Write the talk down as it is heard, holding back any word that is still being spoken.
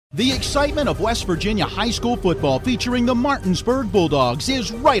The excitement of West Virginia high school football featuring the Martinsburg Bulldogs is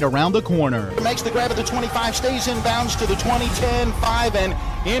right around the corner. Makes the grab at the 25, stays in bounds to the 20, 10, 5, and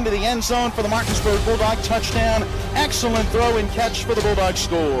into the end zone for the Martinsburg Bulldog touchdown. Excellent throw and catch for the Bulldogs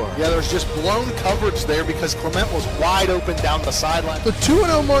score. Yeah, there's just blown coverage there because Clement was wide open down the sideline. The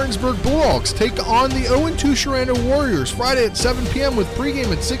 2-0 Martinsburg Bulldogs take on the 0-2 Sharanda Warriors Friday at 7 p.m. with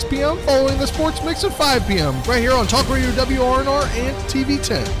pregame at 6 p.m. following the sports mix at 5 p.m. right here on Talk Radio WRNR and TV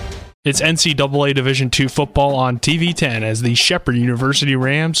 10. It's NCAA Division II football on TV 10 as the Shepherd University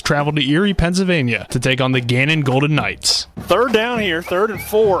Rams travel to Erie, Pennsylvania to take on the Gannon Golden Knights. Third down here, 3rd and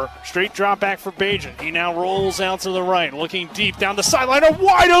 4. Straight drop back for Bajan. He now rolls out to the right, looking deep down the sideline. A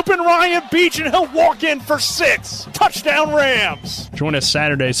wide open Ryan Beach, and he'll walk in for 6. Touchdown Rams. Join us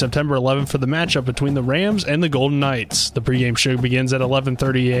Saturday, September 11th for the matchup between the Rams and the Golden Knights. The pregame show begins at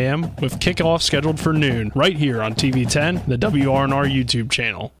 11:30 a.m. with kickoff scheduled for noon right here on TV 10, the WRNR YouTube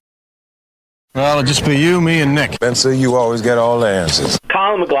channel. Well, it'll just be you, me, and Nick. Spencer, you always get all the answers.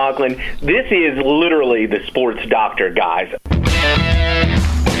 Colin McLaughlin, this is literally the sports doctor, guys.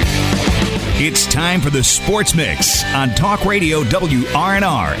 It's time for the Sports Mix on Talk Radio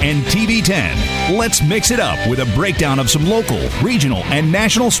WRNR and TV 10. Let's mix it up with a breakdown of some local, regional, and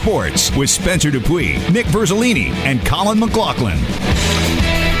national sports with Spencer Dupuis, Nick Verzolini, and Colin McLaughlin.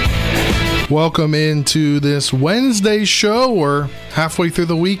 Welcome into this Wednesday show. We're halfway through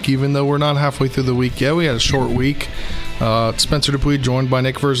the week, even though we're not halfway through the week yet. We had a short week. Spencer Dupuis joined by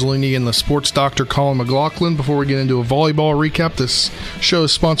Nick Verzolini and the sports doctor Colin McLaughlin. Before we get into a volleyball recap, this show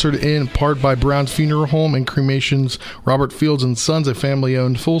is sponsored in part by Brown's Funeral Home and Cremations Robert Fields and Sons, a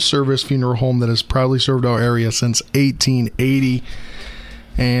family-owned full-service funeral home that has proudly served our area since 1880.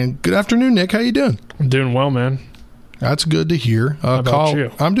 And good afternoon, Nick. How you doing? I'm doing well, man. That's good to hear. How about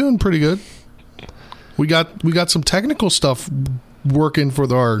you? I'm doing pretty good. We got some technical stuff working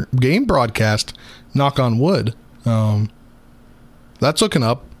for our game broadcast. Knock on wood. That's looking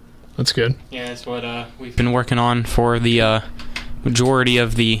up. That's good. Yeah, that's what we've been working on for the majority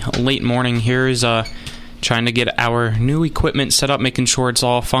of the late morning here is trying to get our new equipment set up, making sure it's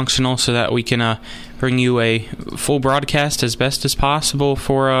all functional so that we can bring you a full broadcast as best as possible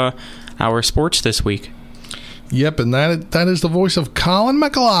for our sports this week. Yep, and that is the voice of Colin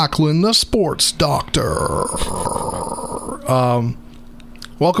McLaughlin, the sports doctor.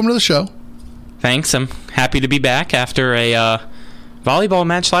 Welcome to the show. Thanks. I'm happy to be back after a volleyball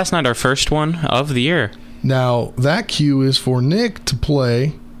match last night, our first one of the year. Now, that cue is for Nick to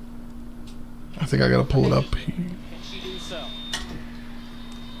play. I think I got to pull it up.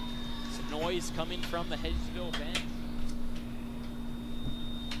 Some noise coming from the Hedgesville bench.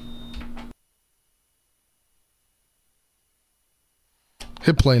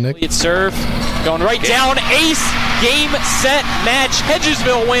 Hit play, Nick. It's serve. Going right down. Ace. Game, set, match.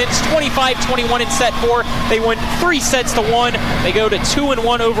 Hedgesville wins 25-21 in set 4. They win 3 sets to 1. They go to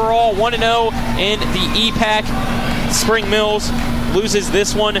 2-1 overall, 1-0 in the EPAC. Spring Mills loses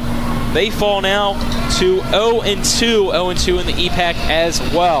this one. They fall now to 0-2. 0-2 in the EPAC as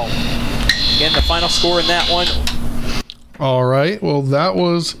well. Again, the final score in that one. All right. Well, that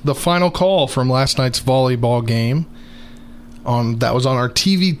was the final call from last night's volleyball game. That was on our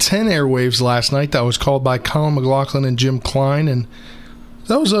TV 10 airwaves last night. That was called by Colin McLaughlin and Jim Klein, and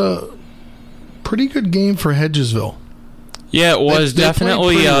that was a pretty good game for Hedgesville. Yeah, it was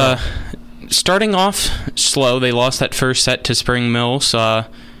definitely starting off slow. They lost that first set to Spring Mills,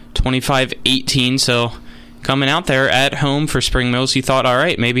 25-18. So coming out there at home for Spring Mills, you thought, all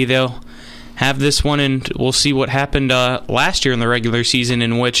right, maybe they'll have this one, and we'll see what happened last year in the regular season,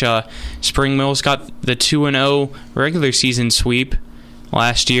 in which Spring Mills got the 2-0 regular season sweep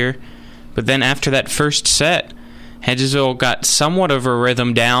last year. But then after that first set, Hedgesville got somewhat of a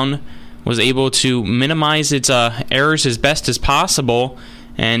rhythm down, was able to minimize its errors as best as possible,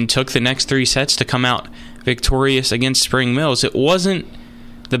 and took the next 3 sets to come out victorious against Spring Mills. It wasn't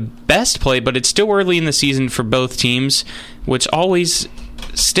the best play, but it's still early in the season for both teams, which always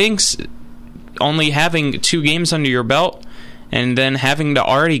stinks, only having 2 games under your belt and then having to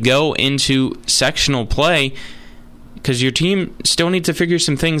already go into sectional play, because your team still needs to figure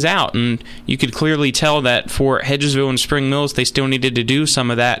some things out. And you could clearly tell that for Hedgesville and Spring Mills, they still needed to do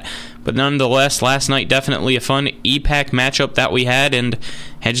some of that. But nonetheless, last night definitely a fun EPAC matchup that we had, and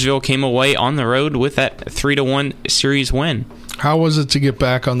Hedgesville came away on the road with that 3-1 series win. How was it to get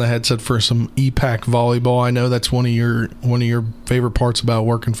back on the headset for some EPAC volleyball? I know that's one of your favorite parts about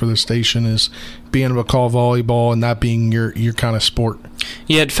working for the station is being able to call volleyball and that being your kind of sport.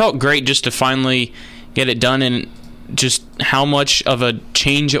 Yeah, it felt great just to finally get it done, and just how much of a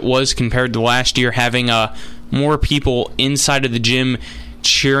change it was compared to last year, having more people inside of the gym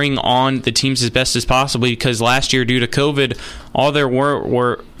cheering on the teams as best as possible, because last year, due to COVID, all there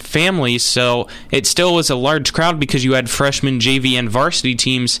were families, so it still was a large crowd because you had freshman, JV, and varsity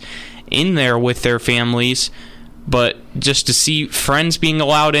teams in there with their families. But just to see friends being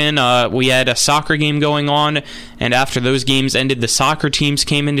allowed in, we had a soccer game going on, and after those games ended, the soccer teams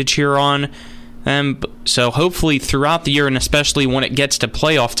came in to cheer on them. So hopefully throughout the year, and especially when it gets to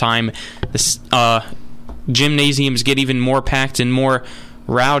playoff time, the gymnasiums get even more packed and more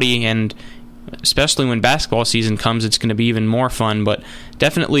rowdy, and especially when basketball season comes, it's going to be even more fun. But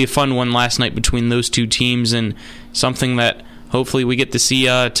definitely a fun one last night between those two teams, and something that hopefully we get to see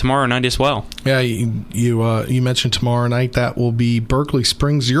tomorrow night as well. Yeah, you mentioned tomorrow night. That will be Berkeley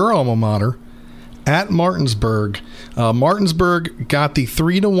Springs, your alma mater, at Martinsburg. Martinsburg got the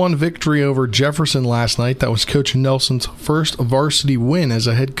 3-1 victory over Jefferson last night. That was Coach Nelson's first varsity win as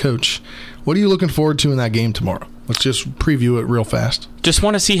a head coach. What are you looking forward to in that game tomorrow? Let's just preview it real fast. Just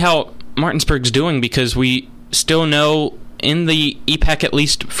want to see how Martinsburg's doing, because we still know in the EPAC, at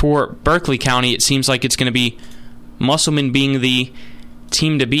least for Berkeley County, it seems like it's going to be Musselman being the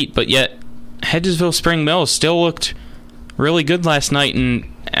team to beat, but yet Hedgesville Spring Mills still looked really good last night.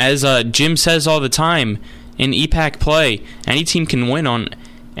 And as Jim says all the time, in EPAC play, any team can win on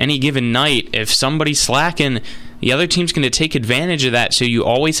any given night. If somebody's slacking, the other team's going to take advantage of that, so you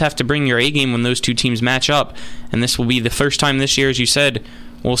always have to bring your A game when those two teams match up. And this will be the first time this year, as you said,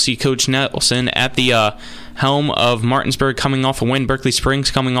 we'll see Coach Nelson at the helm of Martinsburg, coming off a win. Berkeley Springs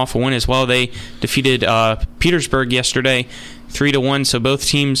coming off a win as well. They defeated Petersburg yesterday 3-1, so both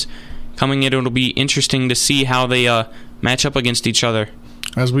teams coming in. It'll be interesting to see how they match up against each other.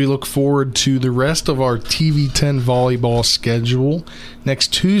 As we look forward to the rest of our TV10 volleyball schedule,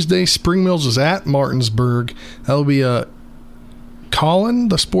 next Tuesday, Spring Mills is at Martinsburg. That'll be a Colin,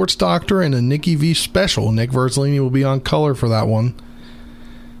 the sports doctor, and a Nikki V special. Nick Verzolini will be on color for that one.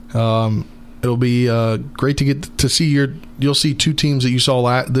 It'll be great to get to see you'll see two teams that you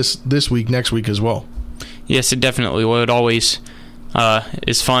saw this week, next week as well. Yes, it definitely will. It always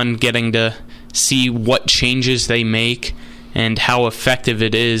is fun getting to see what changes they make and how effective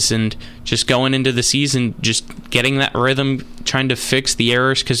it is, and just going into the season, just getting that rhythm, trying to fix the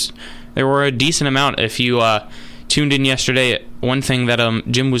errors, because there were a decent amount. If you tuned in yesterday, one thing that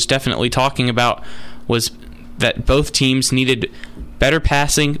Jim was definitely talking about was that both teams needed better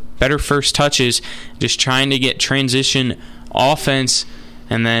passing, better first touches, just trying to get transition offense,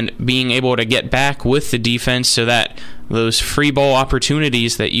 and then being able to get back with the defense so that those free ball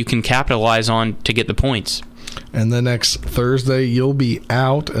opportunities that you can capitalize on to get the points. And then next Thursday, you'll be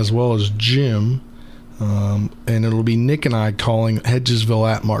out, as well as Jim, and it'll be Nick and I calling Hedgesville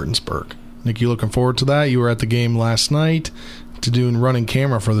at Martinsburg. Nick, you looking forward to that? You were at the game last night to doing running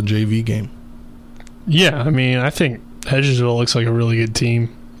camera for the JV game. Yeah, I mean, I think Hedgesville looks like a really good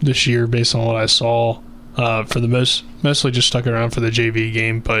team this year based on what I saw. For the mostly just stuck around for the JV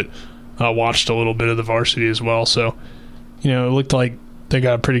game, but watched a little bit of the varsity as well. So, it looked like they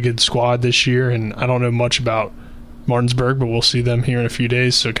got a pretty good squad this year, and I don't know much about Martinsburg, but we'll see them here in a few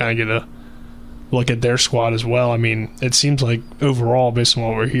days, so kind of get a look at their squad as well. I mean, it seems like overall, based on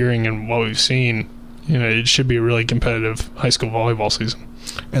what we're hearing and what we've seen, it should be a really competitive high school volleyball season.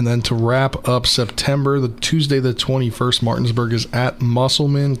 And then to wrap up September, the Tuesday the 21st, Martinsburg is at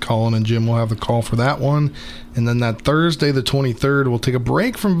Musselman. Colin and Jim will have the call for that one. And then that Thursday the 23rd, we'll take a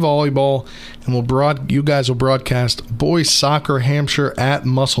break from volleyball, and you guys will broadcast boys soccer Hampshire at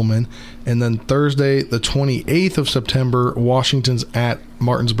Musselman. And then Thursday the 28th of September, Washington's at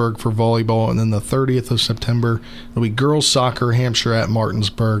Martinsburg for volleyball. And then the 30th of September, it'll be girls soccer Hampshire at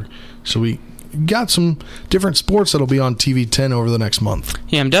Martinsburg. So we got some different sports that'll be on TV10 over the next month.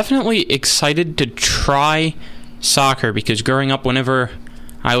 Yeah, I'm definitely excited to try soccer, because growing up, whenever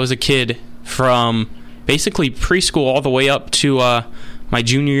I was a kid, from basically preschool all the way up to my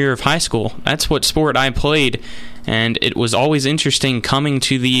junior year of high school, that's what sport I played, and it was always interesting coming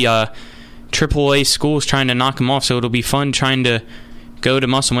to the AAA schools trying to knock them off, so it'll be fun trying to go to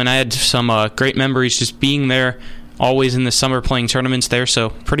Musselman. I had some great memories just being there, always in the summer playing tournaments there,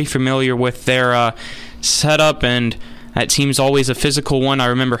 so pretty familiar with their setup, and that team's always a physical one. I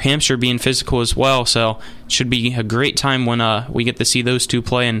remember Hampshire being physical as well, so it should be a great time when we get to see those two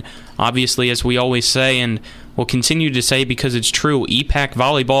play. And obviously, as we always say, and we'll continue to say because it's true, EPAC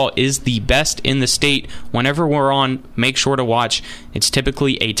volleyball is the best in the state. Whenever we're on, make sure to watch. It's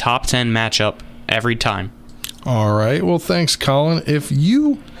typically a top 10 matchup every time. All right, well, thanks, Colin. If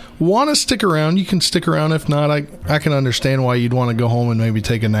you want to stick around, you can stick around. If not, I can understand why you'd want to go home and maybe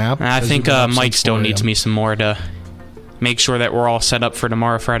take a nap. I think Mike still needs me some more to make sure that we're all set up for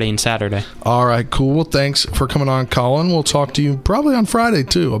tomorrow, Friday, and Saturday. All right, cool. Well, thanks for coming on, Colin. We'll talk to you probably on Friday,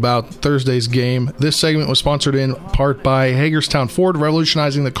 too, about Thursday's game. This segment was sponsored in part by Hagerstown Ford,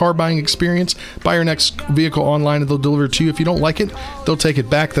 revolutionizing the car buying experience. Buy your next vehicle online and they'll deliver it to you. If you don't like it, they'll take it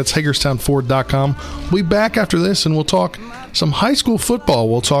back. That's HagerstownFord.com. We'll be back after this, and we'll talk some high school football.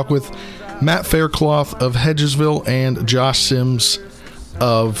 We'll talk with Matt Faircloth of Hedgesville and Josh Sims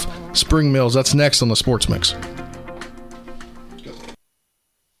of Spring Mills. That's next on the Sports Mix.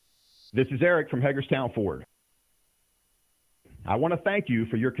 This is Eric from Hagerstown Ford. I want to thank you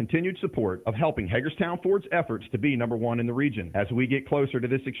for your continued support of helping Hagerstown Ford's efforts to be number one in the region. As we get closer to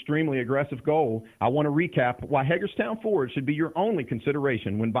this extremely aggressive goal, I want to recap why Hagerstown Ford should be your only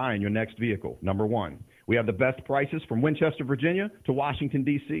consideration when buying your next vehicle. Number one, we have the best prices from Winchester, Virginia to Washington,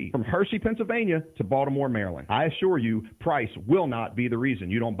 D.C., from Hershey, Pennsylvania to Baltimore, Maryland. I assure you, price will not be the reason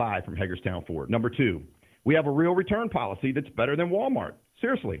you don't buy from Hagerstown Ford. Number two, we have a real return policy that's better than Walmart.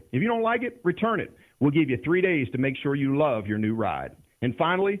 Seriously, if you don't like it, return it. We'll give you 3 days to make sure you love your new ride. And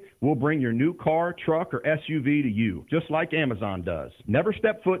finally, we'll bring your new car, truck, or SUV to you, just like Amazon does. Never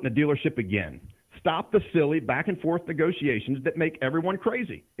step foot in a dealership again. Stop the silly back-and-forth negotiations that make everyone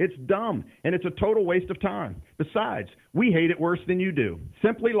crazy. It's dumb, and it's a total waste of time. Besides, we hate it worse than you do.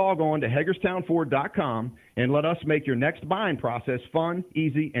 Simply log on to HagerstownFord.com and let us make your next buying process fun,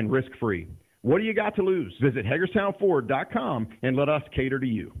 easy, and risk-free. What do you got to lose? Visit HagerstownFord.com and let us cater to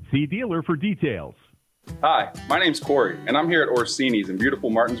you. See dealer for details. Hi, my name's Corey, and I'm here at Orsini's in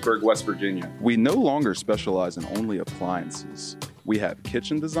beautiful Martinsburg, West Virginia. We no longer specialize in only appliances. We have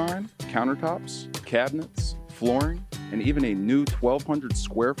kitchen design, countertops, cabinets, flooring, and even a new 1,200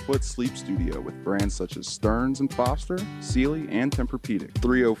 square foot sleep studio with brands such as Stearns & Foster, Sealy, and Tempur-Pedic.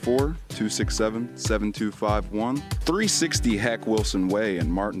 304-267-7251, 360 Hack Wilson Way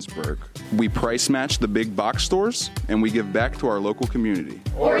in Martinsburg. We price match the big box stores, and we give back to our local community.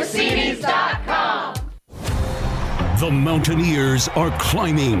 Orsini's.com. The Mountaineers are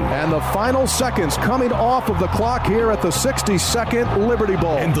climbing. And the final seconds coming off of the clock here at the 62nd Liberty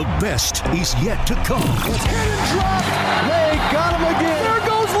Bowl. And the best is yet to come. It's hit and dropped. They got him again. There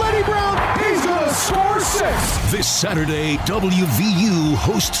goes Lenny Brown. He's going to score 6. This Saturday, WVU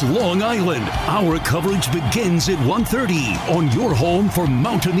hosts Long Island. Our coverage begins at 1:30 on your home for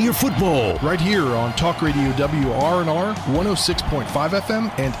Mountaineer football. Right here on Talk Radio WRNR, 106.5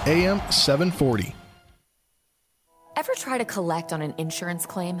 FM and AM 740. Ever try to collect on an insurance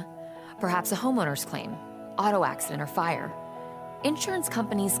claim? Perhaps a homeowner's claim, auto accident, or fire. Insurance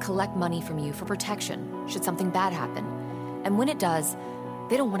companies collect money from you for protection should something bad happen. And when it does,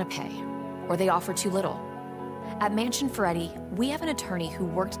 they don't want to pay, or they offer too little. At Mansion Ferretti, we have an attorney who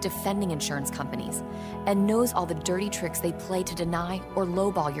worked defending insurance companies and knows all the dirty tricks they play to deny or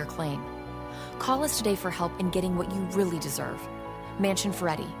lowball your claim. Call us today for help in getting what you really deserve. Mansion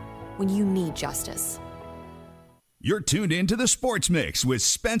Ferretti, when you need justice. You're tuned in to the Sports Mix with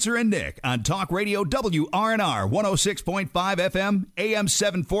Spencer and Nick on Talk Radio WRNR 106.5 FM, AM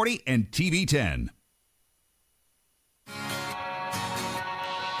 740, and TV 10.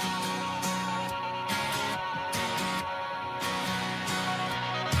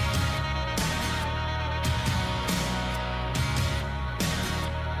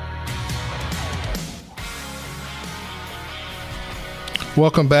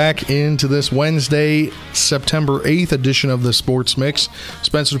 Welcome back into this Wednesday, September 8th edition of the Sports Mix.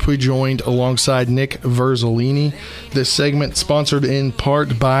 Spencer Dupuy joined alongside Nick Verzolini. This segment sponsored in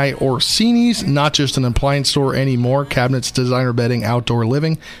part by Orsini's, not just an appliance store anymore. Cabinets, designer bedding, outdoor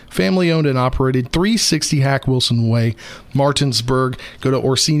living. Family owned and operated, 360 Hack Wilson Way, Martinsburg. Go to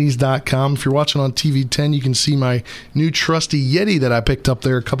Orsinis.com. If you're watching on TV 10, you can see my new trusty Yeti that I picked up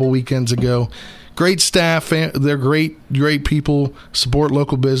there a couple weekends ago. Great staff. They're great people. Support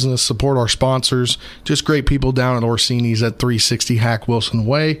local business. Support our sponsors. Just great people down at Orsini's at 360 Hack Wilson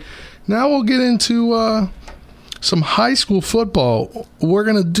Way. Now we'll get into some high school football.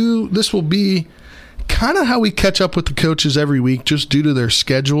 This will be kind of how we catch up with the coaches every week, just due to their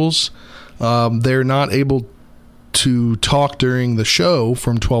schedules. They're not able to talk during the show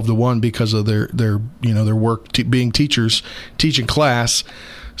from 12 to 1 because of their work being teachers, teaching class.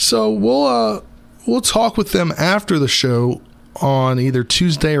 So we'll talk with them after the show on either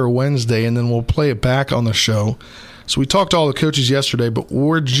Tuesday or Wednesday, and then we'll play it back on the show. So we talked to all the coaches yesterday, but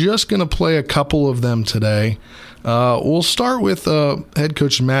we're just going to play a couple of them today. We'll start with head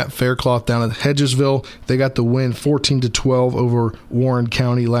coach Matt Faircloth down at Hedgesville. They got the win 14-12 over Warren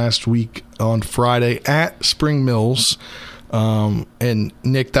County last week on Friday at Spring Mills. And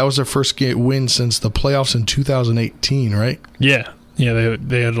Nick, that was their first win since the playoffs in 2018, right? Yeah, Yeah,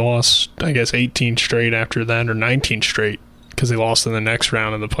 they had lost, I guess, 18 straight after that, or 19 straight, because they lost in the next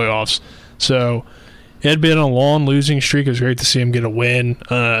round of the playoffs. So it had been a long losing streak. It was great to see him get a win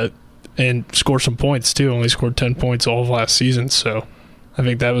and score some points, too. Only scored 10 points all of last season. So I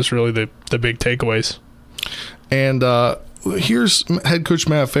think that was really the big takeaways. And here's head coach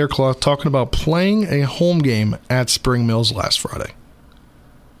Matt Faircloth talking about playing a home game at Spring Mills last Friday.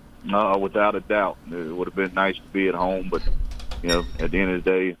 Without a doubt. It would have been nice to be at home, but, at the end of the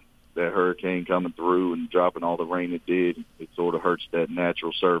day, that hurricane coming through and dropping all the rain it did, it sort of hurts that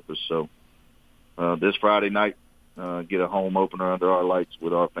natural surface. So this Friday night, get a home opener under our lights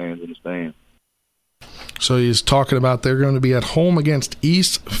with our fans in the stand. So he's talking about they're going to be at home against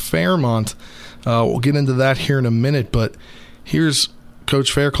East Fairmont. We'll get into that here in a minute, but here's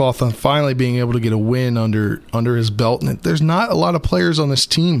Coach Faircloth on finally being able to get a win under his belt. And there's not a lot of players on this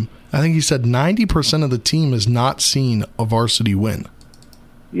team. I think he said 90% of the team has not seen a varsity win.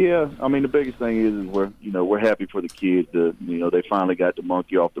 Yeah, I mean, the biggest thing is we're happy for the kids. They finally got the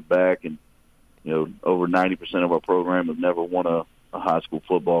monkey off the back, and over 90% of our program have never won a high school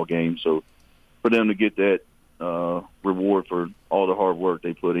football game. So for them to get that reward for all the hard work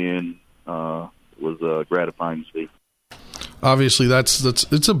they put in was gratifying to see. Obviously,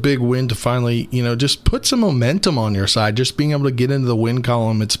 it's a big win to finally just put some momentum on your side. Just being able to get into the win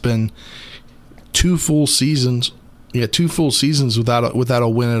column. It's been 2 full seasons. Yeah, 2 full seasons without a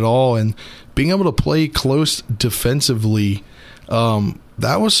win at all, and being able to play close defensively,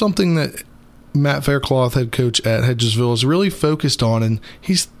 that was something that Matt Faircloth, head coach at Hedgesville, is really focused on, and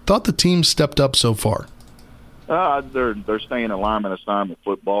he's thought the team stepped up so far. They're staying alignment assignment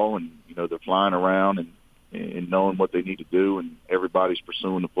football, and they're flying around and knowing what they need to do, and everybody's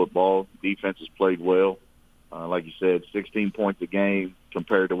pursuing the football. Defense has played well. Like you said, 16 points a game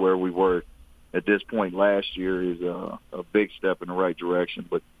compared to where we were at this point last year is a big step in the right direction.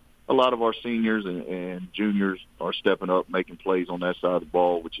 But a lot of our seniors and juniors are stepping up, making plays on that side of the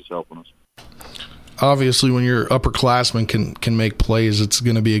ball, which is helping us. Obviously, when your upperclassmen can make plays, it's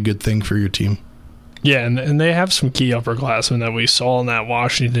going to be a good thing for your team. Yeah, and they have some key upperclassmen that we saw in that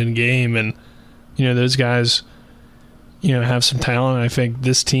Washington game, and those guys have some talent. I think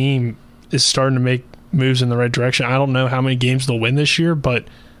this team is starting to make moves in the right direction. I don't know how many games they'll win this year, but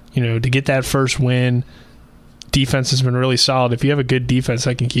to get that first win, defense has been really solid. If you have a good defense,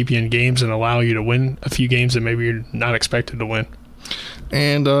 that can keep you in games and allow you to win a few games that maybe you're not expected to win.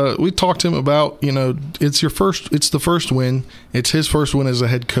 And we talked to him about, it's the first win. It's his first win as a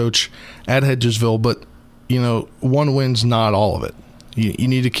head coach at Hedgesville, but, 1 win's not all of it. You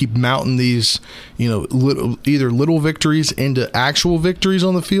need to keep mounting these, either little victories into actual victories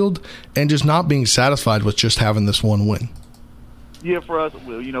on the field, and just not being satisfied with just having this 1 win. Yeah, for us,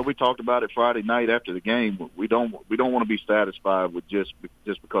 we talked about it Friday night after the game. We don't want to be satisfied with just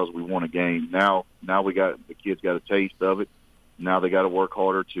because we won a game. Now the kids got a taste of it. Now they got to work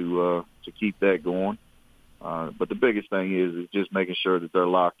harder to keep that going. But the biggest thing is just making sure that they're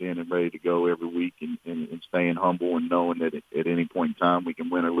locked in and ready to go every week, and staying humble and knowing that at any point in time we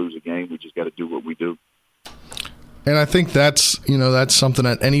can win or lose a game. We just got to do what we do. And I think that's something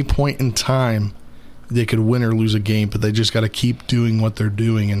at any point in time they could win or lose a game, but they just got to keep doing what they're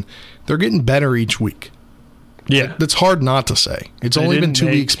doing, and they're getting better each week. Yeah. That's hard not to say. It's only been 2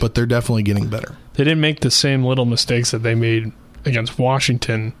 weeks, but they're definitely getting better. They didn't make the same little mistakes that they made against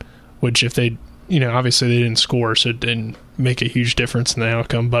Washington, which if they, obviously they didn't score, so it didn't make a huge difference in the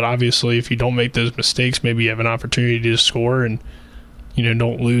outcome. But obviously if you don't make those mistakes, maybe you have an opportunity to score and,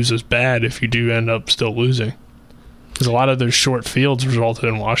 don't lose as bad if you do end up still losing. Because a lot of those short fields resulted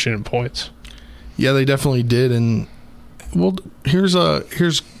in Washington points. Yeah, they definitely did. And well, here's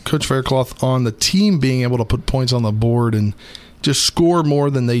Coach Faircloth on the team being able to put points on the board and just score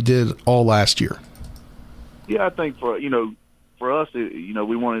more than they did all last year. Yeah, I think for us,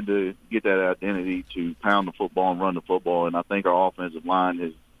 we wanted to get that identity to pound the football and run the football, and I think our offensive line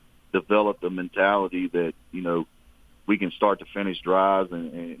has developed a mentality that we can start to finish drives,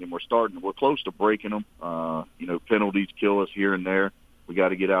 and we're close to breaking them. Penalties kill us here and there. We got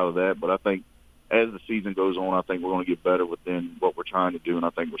to get out of that, but I think as the season goes on, I think we're going to get better within what we're trying to do, and I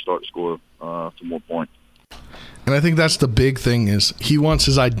think we're starting to score some more points. And I think that's the big thing is he wants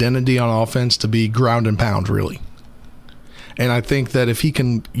his identity on offense to be ground and pound, really. And I think that if he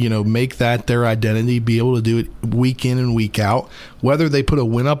can, make that their identity, be able to do it week in and week out, whether they put a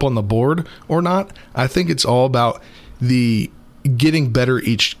win up on the board or not, I think it's all about the getting better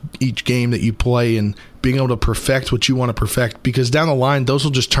each game that you play and being able to perfect what you want to perfect, because down the line, those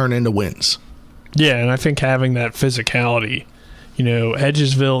will just turn into wins. Yeah, and I think having that physicality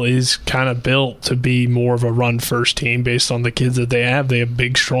Hedgesville is kind of built to be more of a run-first team based on the kids that they have. They have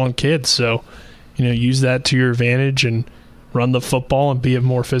big, strong kids. So, use that to your advantage and run the football and be a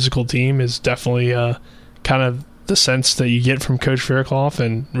more physical team is definitely kind of the sense that you get from Coach Faircloth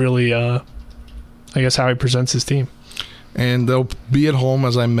and really, I guess, how he presents his team. And they'll be at home,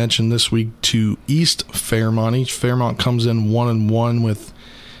 as I mentioned, this week to East Fairmont. East Fairmont comes in 1-1 with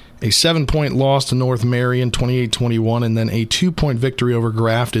a 7-point loss to North Marion, 28-21, and then a 2-point victory over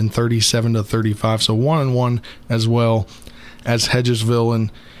Grafton, 37-35. So 1-1 as well as Hedgesville.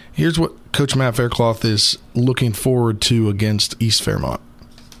 And here's what Coach Matt Faircloth is looking forward to against East Fairmont.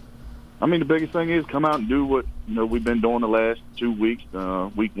 I mean, the biggest thing is come out and do what we've been doing the last 2 weeks.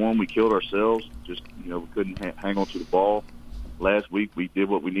 Week 1, we killed ourselves. Just we couldn't hang on to the ball. Last week, we did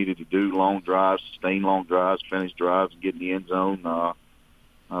what we needed to do: long drives, sustain long drives, finish drives, and get in the end zone.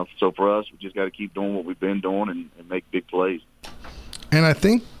 So for us, we just got to keep doing what we've been doing and make big plays. And I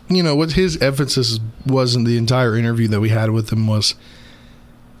think what his emphasis was in the entire interview that we had with him was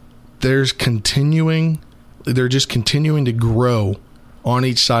they're just continuing to grow on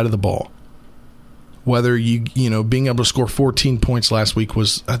each side of the ball. Whether being able to score 14 points last week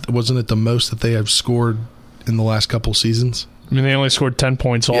wasn't it the most that they have scored in the last couple seasons? I mean, they only scored 10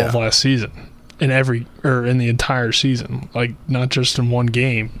 points all of last season in the entire season, like not just in one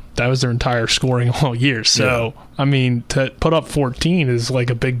game. That was their entire scoring all year. So, I mean, to put up 14 is like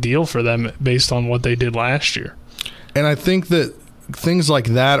a big deal for them based on what they did last year. And I think that things like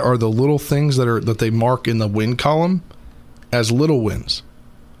that are the little things that they mark in the win column as little wins.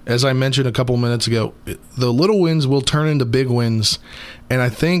 As I mentioned a couple minutes ago, the little wins will turn into big wins, and I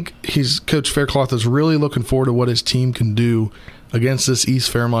think Coach Faircloth is really looking forward to what his team can do against this East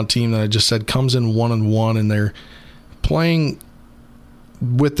Fairmont team that I just said comes in 1-1, and they're playing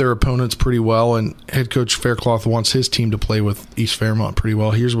with their opponents pretty well, and head coach Faircloth wants his team to play with East Fairmont pretty well.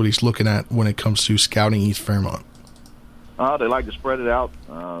 Here's what he's looking at when it comes to scouting East Fairmont. They like to spread it out.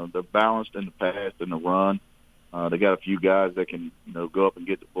 They're balanced in the pass and the run. They got a few guys that can, go up and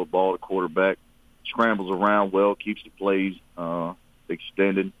get the football. The quarterback scrambles around well, keeps the plays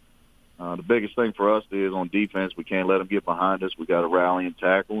extended. The biggest thing for us is on defense, we can't let them get behind us. We got to rally and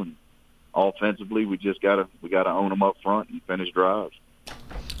tackle, and offensively, we got to own them up front and finish drives.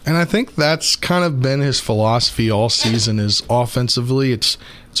 And I think that's kind of been his philosophy all season. Is offensively, it's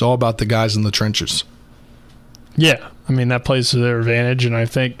all about the guys in the trenches. Yeah, I mean that plays to their advantage, and I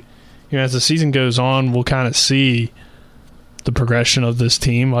think. As the season goes on, we'll kind of see the progression of this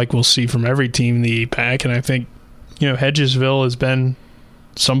team like we'll see from every team in the EPAC. And I think, Hedgesville has been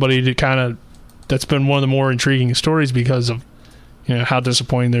somebody that's been one of the more intriguing stories because of, how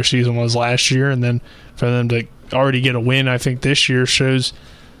disappointing their season was last year. And then for them to already get a win, I think this year shows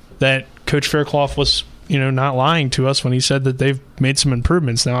that Coach Faircloth was, not lying to us when he said that they've made some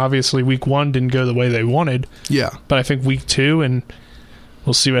improvements. Now, obviously, week 1 didn't go the way they wanted. Yeah. But I think week 2 and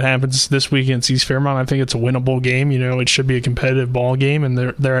we'll see what happens this week against East Fairmont. I think it's a winnable game. It should be a competitive ball game, and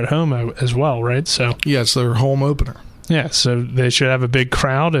they're at home as well, right? So yeah, it's their home opener. Yeah, so they should have a big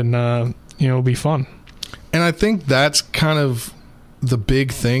crowd, and it'll be fun. And I think that's kind of the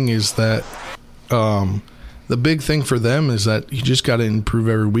big thing is that the big thing for them is that you just got to improve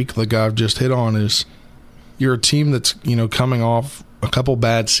every week. Like I've just hit on is you're a team that's coming off a couple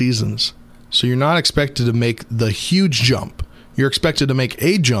bad seasons, so you're not expected to make the huge jump. You're expected to make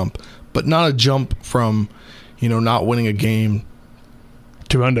a jump, but not a jump from, not winning a game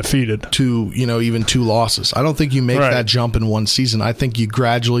to undefeated to, even 2 losses. I don't think you make that jump in one season. I think you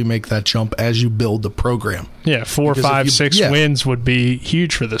gradually make that jump as you build the program. Yeah, 4, 5, 6 wins would be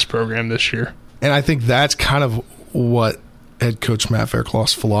huge for this program this year. And I think that's kind of what head coach Matt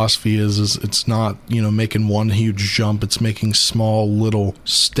Faircloth's philosophy is it's not, making one huge jump. It's making small little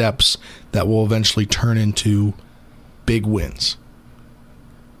steps that will eventually turn into big wins.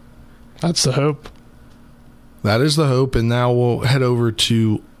 That's the hope. That is the hope. And now we'll head over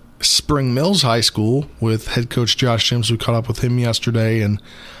to Spring Mills High School with head coach Josh Sims. We caught up with him yesterday, and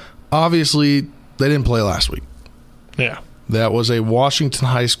obviously they didn't play last week. Yeah. That was a Washington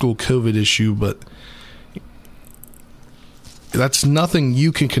High School COVID issue, but that's nothing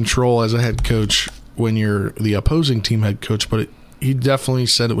you can control as a head coach when you're the opposing team head coach, but he definitely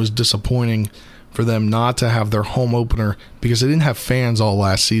said it was disappointing for them not to have their home opener because they didn't have fans all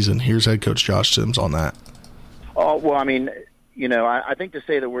last season. Here's head coach Josh Sims on that. Oh, well, I mean, I think to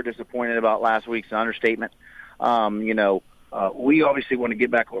say that we're disappointed about last week's an understatement. We obviously want to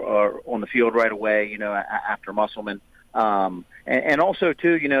get back on the field right away, after Musselman. And also,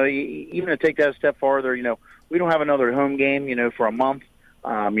 too, even to take that a step farther, we don't have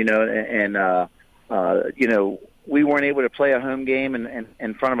we weren't able to play a home game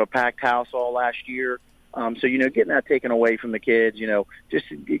in front of a packed house all last year. So, getting that taken away from the kids, just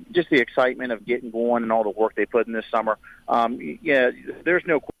the excitement of getting going and all the work they put in this summer. There's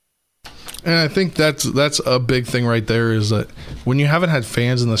no question. And I think that's a big thing right there is that when you haven't had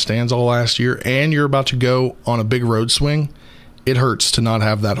fans in the stands all last year and you're about to go on a big road swing, it hurts to not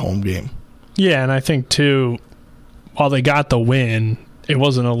have that home game. Yeah, and I think, too, while they got the win, it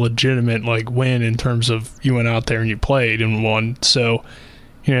wasn't a legitimate win in terms of you went out there and you played and won. So,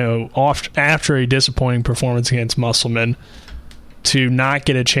 after a disappointing performance against Musselman, to not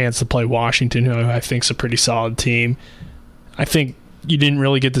get a chance to play Washington, who I think is a pretty solid team, I think you didn't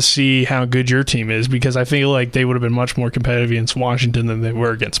really get to see how good your team is, because I feel like they would have been much more competitive against Washington than they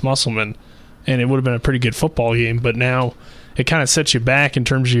were against Musselman, and it would have been a pretty good football game. But now it kind of sets you back in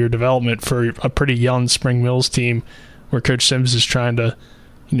terms of your development for a pretty young Spring Mills team, where Coach Sims is trying to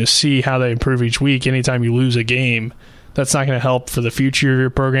see how they improve each week. Anytime you lose a game, that's not going to help for the future of your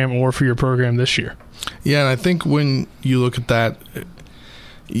program or for your program this year. Yeah, and I think when you look at that,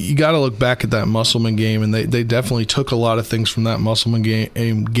 you got to look back at that Musselman game, and they definitely took a lot of things from that Musselman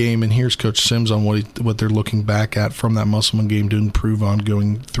game. And here's Coach Sims on what they're looking back at from that Musselman game to improve on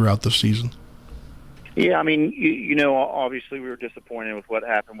going throughout the season. Yeah, I mean, obviously we were disappointed with what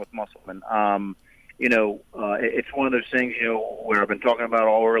happened with Musselman. It's one of those things, where I've been talking about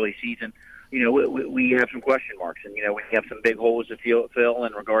all early season. We have some question marks, and, we have some big holes to fill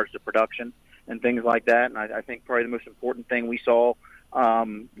in regards to production and things like that. And I think probably the most important thing we saw,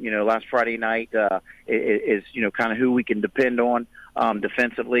 last Friday night is kind of who we can depend on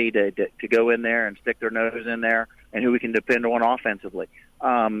defensively to go in there and stick their nose in there, and who we can depend on offensively.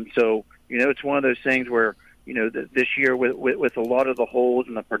 So, it's one of those things where, this year with a lot of the holes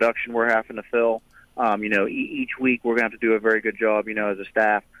in the production we're having to fill, each week we're going to have to do a very good job, as a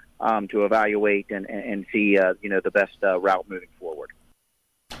staff, to evaluate and see, the best route moving forward.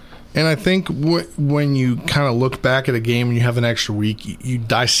 And I think when you kind of look back at a game and you have an extra week, you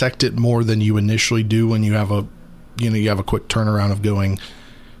dissect it more than you initially do when you have a quick turnaround of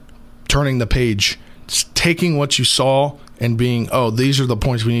turning the page, taking what you saw and being, these are the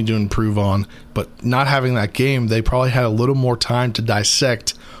points we need to improve on. But not having that game, they probably had a little more time to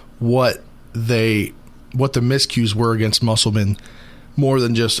dissect what the miscues were against Musselman, more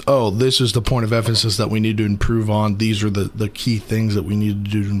than just, this is the point of emphasis that we need to improve on. These are the key things that we need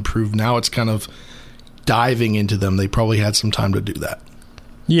to do to improve. Now it's kind of diving into them. They probably had some time to do that.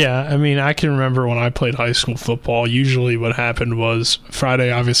 Yeah, I mean, I can remember when I played high school football, usually what happened was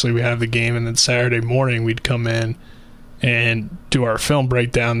Friday, obviously, we have the game, and then Saturday morning we'd come in and do our film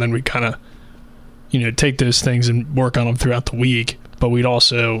breakdown. Then we'd kind of, take those things and work on them throughout the week. But we'd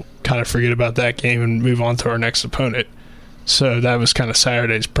also kind of forget about that game and move on to our next opponent. So that was kind of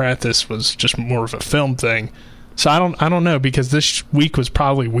Saturday's practice, was just more of a film thing. So I don't know, because this week was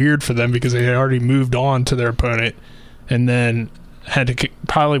probably weird for them because they had already moved on to their opponent, and then had to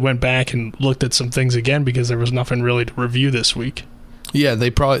probably went back and looked at some things again because there was nothing really to review this week. Yeah, they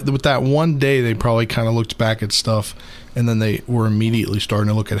probably, with that one day, they probably kind of looked back at stuff, and then they were immediately starting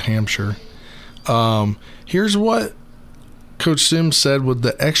to look at Hampshire. Here's what Coach Sims said with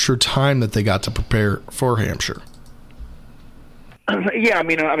the extra time that they got to prepare for Hampshire. Yeah, I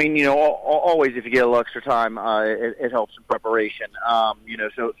mean, always if you get a little extra time, it helps in preparation.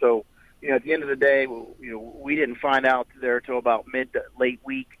 So at the end of the day, we didn't find out there till about mid to late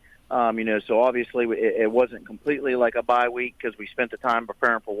week. So obviously it wasn't completely like a bye week because we spent the time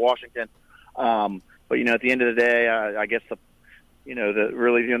preparing for Washington. But at the end of the day, I guess the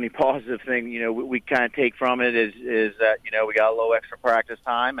only positive thing we kind of take from it is that we got a little extra practice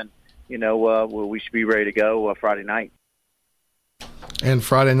time, and we should be ready to go Friday night. And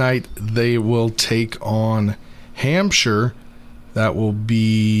Friday night, they will take on Hampshire. That will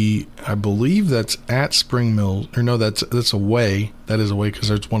be, I believe that's at Spring Mills. Or no, that's away. That is away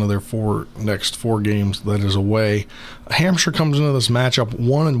because it's one of their next four games that is away. Hampshire comes into this matchup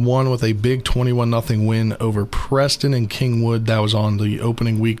 1-1 with a big 21-0 win over Preston and Kingwood. That was on the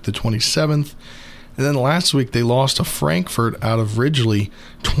opening week, the 27th. And then last week, they lost to Frankfort out of Ridgely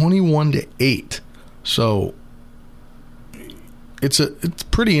 21-8. So it's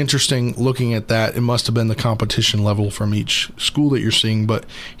pretty interesting looking at that. It must have been the competition level from each school that you're seeing. But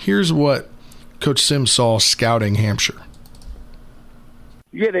here's what Coach Sims saw scouting Hampshire.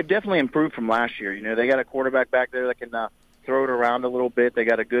 Yeah, they've definitely improved from last year. They got a quarterback back there that can throw it around a little bit. They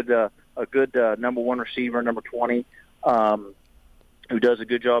got a good number one receiver, number 20, who does a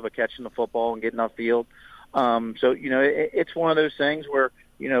good job of catching the football and getting off field. So it's one of those things where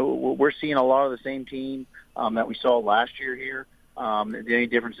we're seeing a lot of the same team that we saw last year here. The only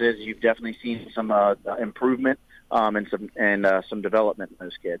difference is you've definitely seen some improvement and some development in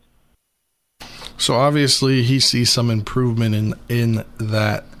those kids. So obviously he sees some improvement in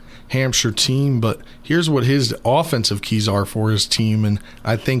that Hampshire team, but here's what his offensive keys are for his team, and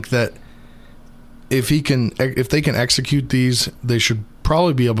I think that if they can execute these, they should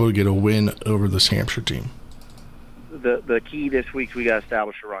probably be able to get a win over this Hampshire team. The key this week is we got to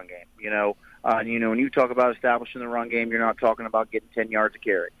establish a run game. When you talk about establishing the run game, you're not talking about getting 10 yards of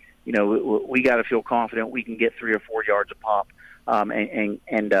carry. We got to feel confident we can get 3 or 4 yards a pop,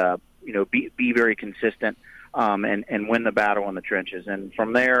 be very consistent, and win the battle in the trenches. And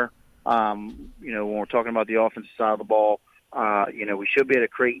from there, when we're talking about the offensive side of the ball, we should be able to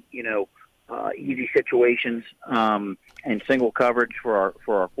create, easy situations and single coverage for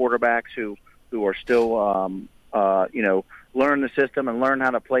our quarterbacks who are still, learn the system and learn how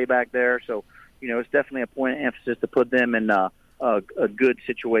to play back there. So, it's definitely a point of emphasis to put them in a good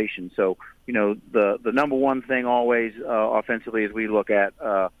situation. So, the number one thing always offensively as we look at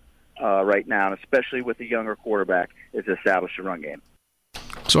right now, and especially with the younger quarterback, is to establish a run game.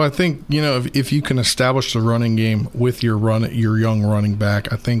 So I think, if you can establish the running game with your young running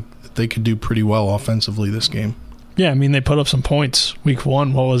back, I think they could do pretty well offensively this game. Yeah, I mean, they put up some points week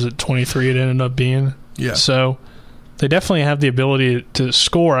 1. What was it, 23 it ended up being? Yeah. So they definitely have the ability to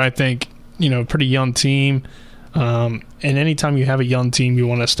score, I think, pretty young team. And anytime you have a young team, you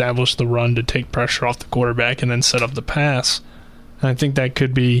want to establish the run to take pressure off the quarterback and then set up the pass. And I think that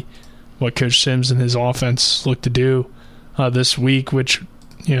could be what Coach Sims and his offense look to do this week, which,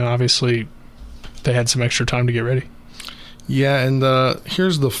 obviously they had some extra time to get ready. Yeah, and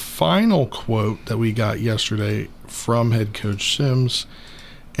here's the final quote that we got yesterday from head coach Sims,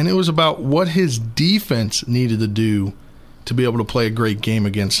 and it was about what his defense needed to do to be able to play a great game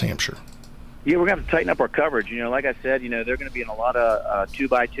against Hampshire. Yeah, we're going to have to tighten up our coverage. Like I said, they're going to be in a lot of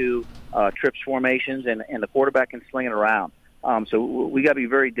 2x2 trips formations, and the quarterback can sling it around. So we got to be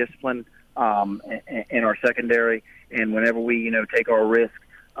very disciplined in our secondary, and whenever we, take our risk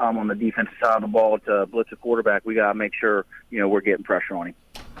on the defensive side of the ball to blitz a quarterback, we got to make sure, we're getting pressure on him.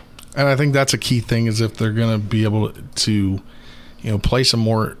 And I think that's a key thing, is if they're going to be able to, play some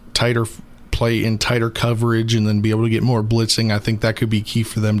more play in tighter coverage and then be able to get more blitzing, I think that could be key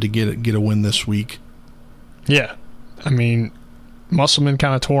for them to get a win this week. Yeah. I mean, Musselman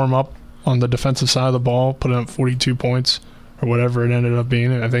kind of tore him up on the defensive side of the ball, put up 42 points or whatever it ended up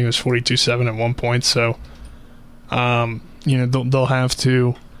being. I think it was 42-7 at one point. So, they'll have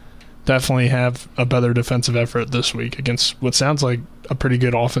to definitely have a better defensive effort this week against what sounds like a pretty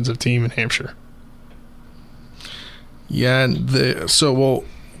good offensive team in Hampshire. Yeah,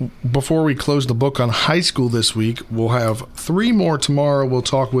 before we close the book on high school this week, we'll have 3 more tomorrow. We'll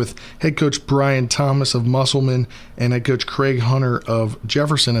talk with head coach Brian Thomas of Musselman and head coach Craig Hunter of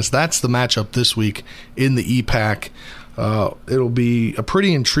Jefferson, as that's the matchup this week in the EPAC. It'll be a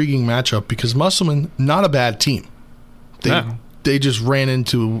pretty intriguing matchup because Musselman, not a bad team. They just ran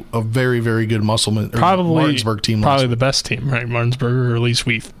into a very, very good Martinsburg team. Probably the best team, right? Martinsburg, or at least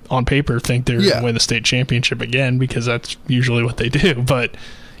we, on paper, think they're going to win the state championship again, because that's usually what they do. But,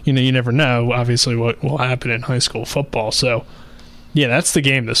 you never know, obviously, what will happen in high school football. So, yeah, that's the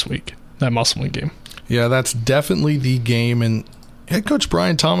game this week, that Musselman game. Yeah, that's definitely the game. And head coach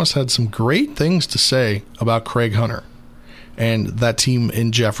Brian Thomas had some great things to say about Craig Hunter and that team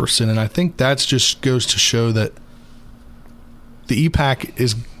in Jefferson. And I think that just goes to show that the EPAC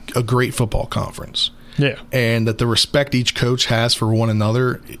is a great football conference. Yeah. And that the respect each coach has for one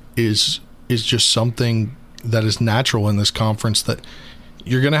another is just something that is natural in this conference, that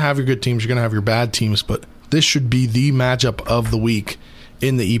you're going to have your good teams, you're going to have your bad teams, but this should be the matchup of the week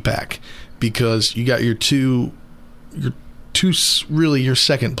in the EPAC, because you got your two really your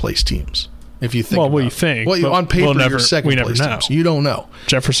second place teams. If you think, you think? Well, on paper, your second place teams. You don't know.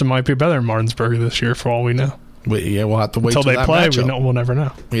 Jefferson might be better than Martinsburg this year, for all we know. We'll have to wait until they play. Matchup. We'll never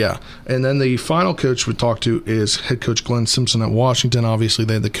know. Yeah, and then the final coach we talked to is head coach Glenn Simpson at Washington. Obviously,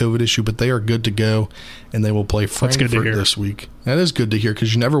 they had the COVID issue, but they are good to go, and they will play Frankfurt this week. That is good to hear,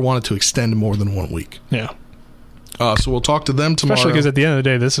 because you never want it to extend more than 1 week. Yeah. So we'll talk to them tomorrow. Especially because at the end of the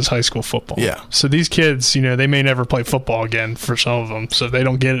day, this is high school football. Yeah. So these kids, they may never play football again for some of them. So if they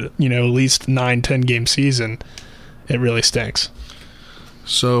don't get, at least 9-10 game season, it really stinks.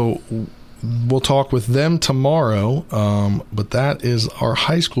 So we'll talk with them tomorrow, but that is our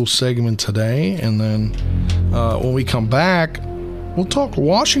high school segment today. And then when we come back, we'll talk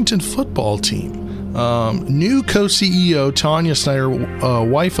Washington football team. New co-CEO Tanya Snyder,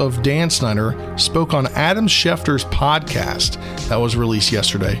 wife of Dan Snyder, spoke on Adam Schefter's podcast that was released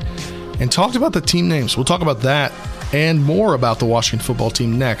yesterday and talked about the team names. We'll talk about that and more about the Washington football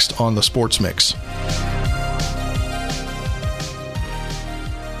team next on the Sports Mix.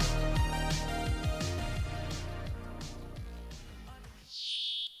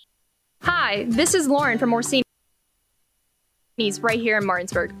 Hi, this is Lauren from Orsini's right here in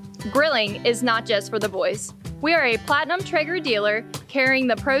Martinsburg. Grilling is not just for the boys. We are a Platinum Traeger dealer carrying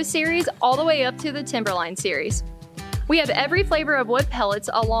the Pro Series all the way up to the Timberline Series. We have every flavor of wood pellets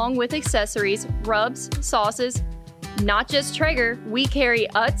along with accessories, rubs, sauces. Not just Traeger, we carry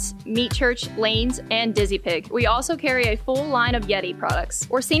Utz, Meat Church, Lanes, and Dizzy Pig. We also carry a full line of Yeti products.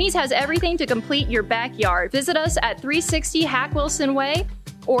 Orsini's has everything to complete your backyard. Visit us at 360 Hack Wilson Way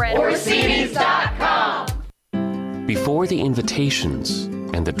or at Orsinis.com. Before the invitations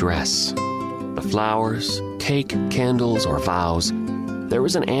and the dress, the flowers, cake, candles, or vows, there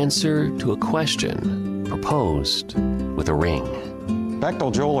was an answer to a question proposed with a ring.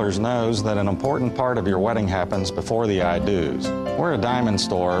 Bechtel Jewelers knows that an important part of your wedding happens before the I-dos. We're a diamond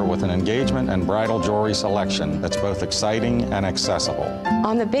store with an engagement and bridal jewelry selection that's both exciting and accessible.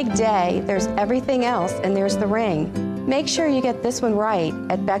 On the big day, there's everything else, and there's the ring. Make sure you get this one right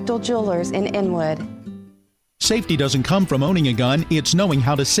at Bechtel Jewelers in Inwood. Safety doesn't come from owning a gun, it's knowing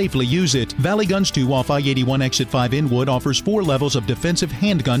how to safely use it. Valley Guns 2 off I-81 Exit 5 Inwood offers 4 levels of defensive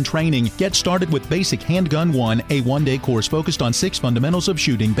handgun training. Get started with Basic Handgun 1, a one-day course focused on 6 fundamentals of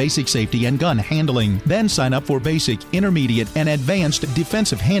shooting, basic safety, and gun handling. Then sign up for basic, intermediate, and advanced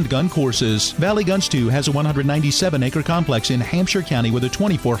defensive handgun courses. Valley Guns 2 has a 197-acre complex in Hampshire County with a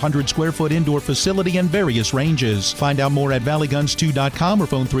 2,400-square-foot indoor facility and various ranges. Find out more at valleyguns2.com or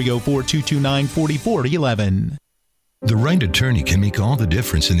phone 304-229-4411. The right attorney can make all the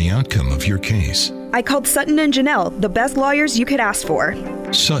difference in the outcome of your case. I called Sutton and Janelle, the best lawyers you could ask for.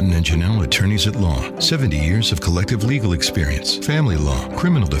 Sutton and Janelle Attorneys at Law. 70 years of collective legal experience, family law,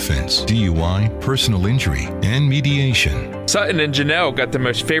 criminal defense, DUI, personal injury, and mediation. Sutton and Janelle got the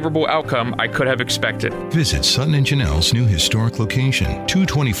most favorable outcome I could have expected. Visit Sutton and Janelle's new historic location,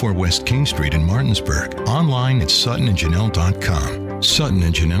 224 West King Street in Martinsburg. Online at suttonandjanelle.com. Sutton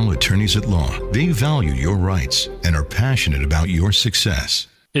and Janelle Attorneys at Law. They value your rights and are passionate about your success.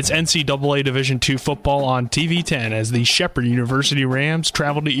 It's NCAA Division II football on TV 10 as the Shepherd University Rams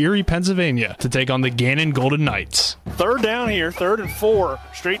travel to Erie, Pennsylvania to take on the Gannon Golden Knights. Third down here, 3rd and 4.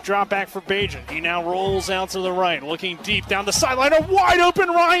 Straight drop back for Bajan. He now rolls out to the right, looking deep down the sideline. A wide open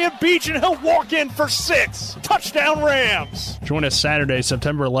Ryan Beach, and he'll walk in for 6. Touchdown Rams. Join us Saturday,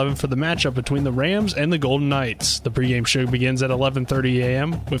 September 11th for the matchup between the Rams and the Golden Knights. The pregame show begins at 11:30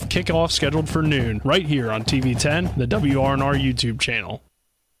 a.m. with kickoff scheduled for noon right here on TV 10, the WRNR YouTube channel.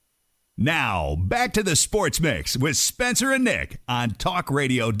 Now, back to the Sports Mix with Spencer and Nick on Talk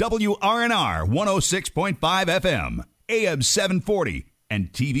Radio WRNR 106.5 FM, AM 740,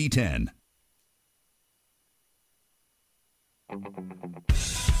 and TV 10.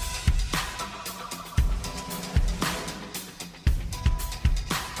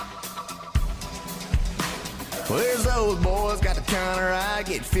 Well, there's those boys got the counter right,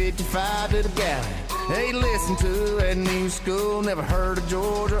 get 55 to the gallon. They listen to that new school, never heard of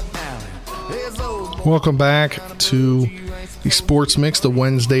Georgia Allen. Welcome back to the Sports Mix, the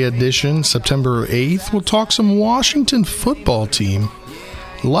Wednesday edition, September 8th. We'll talk some Washington football team.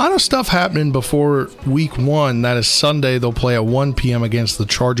 A lot of stuff happening before week 1. That is Sunday. They'll play at 1 p.m. against the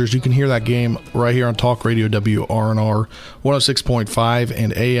Chargers. You can hear that game right here on Talk Radio WRNR 106.5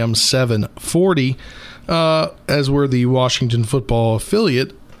 and AM 740. As we're the Washington football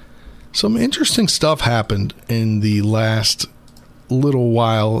affiliate, some interesting stuff happened in the last little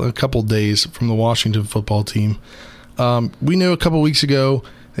while, a couple days from the Washington football team. We knew a couple weeks ago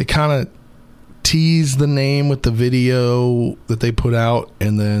they kind of teased the name with the video that they put out,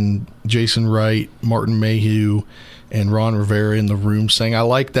 and then Jason Wright, Martin Mayhew, and Ron Rivera in the room saying, I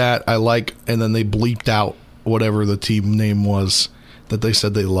like that, and then they bleeped out whatever the team name was that they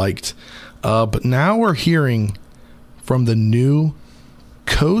said they liked. But now we're hearing from the new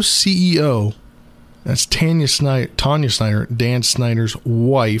co-CEO. That's Tanya Snyder, Dan Snyder's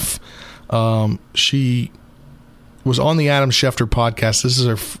wife. She was on the Adam Schefter podcast. This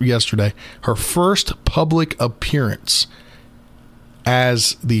is yesterday. Her first public appearance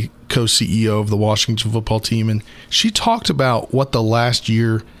as the co-CEO of the Washington football team. And she talked about what the last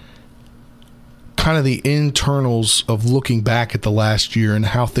year, kind of the internals of looking back at the last year and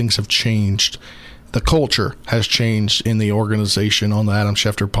how things have changed. The culture has changed in the organization on the Adam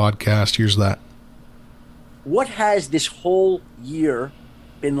Schefter podcast. Here's that. What has this whole year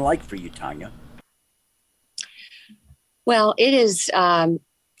been like for you, Tanya? Well, it is.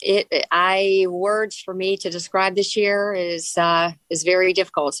 Words for me to describe this year is very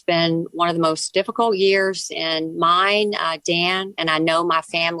difficult. It's been one of the most difficult years in mine, Dan, and I know my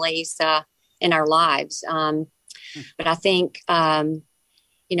family's in our lives. But I think,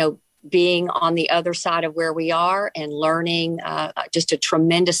 being on the other side of where we are and learning just a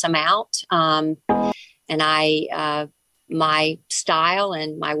tremendous amount. And my style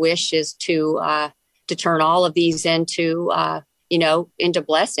and my wish is to turn all of these into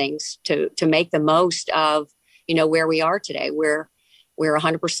blessings, to make the most of, where we are today. We're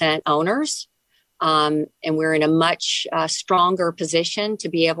 100% owners. And we're in a much stronger position to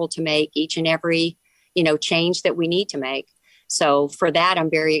be able to make each and every, change that we need to make. So for that, I'm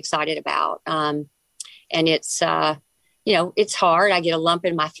very excited about. And it's, it's hard. I get a lump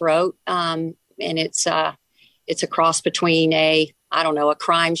in my throat. And it's a cross between a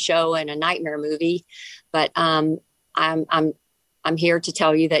crime show and a nightmare movie. But I'm here to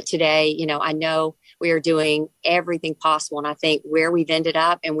tell you that today, I know we are doing everything possible. And I think where we've ended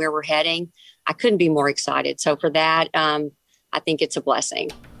up and where we're heading, I couldn't be more excited. So for that, I think it's a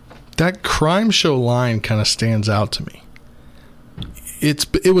blessing. That crime show line kind of stands out to me.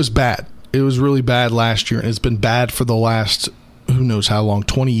 It was bad. It was really bad last year, and it's been bad for the last, who knows how long,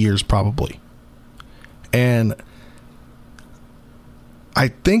 20 years probably. And I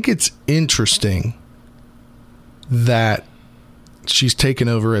think it's interesting that she's taken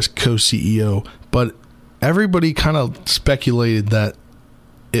over as co-CEO, but everybody kind of speculated that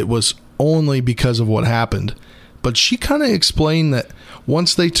it was only because of what happened. But she kind of explained that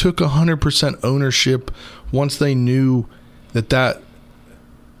once they took 100% ownership, once they knew that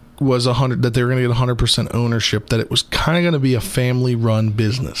was that they were going to get 100% ownership, that it was kind of going to be a family-run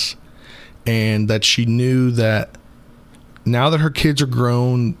business, and that she knew that now that her kids are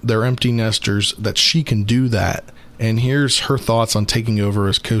grown, they're empty nesters, that she can do that. And here's her thoughts on taking over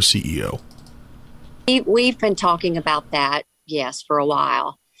as co-CEO. We've been talking about that, yes, for a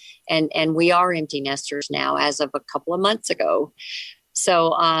while. And we are empty nesters now as of a couple of months ago.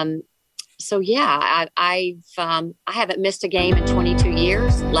 So, yeah, I haven't missed a game in 22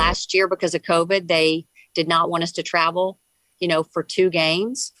 years. Last year, because of COVID, they did not want us to travel, for 2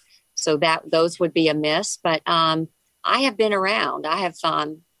 games. So those would be a miss. But I have been around.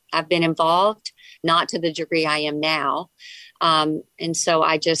 I've been involved, not to the degree I am now. And so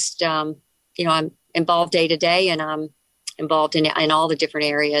I just, I'm involved day to day, and I'm involved in all the different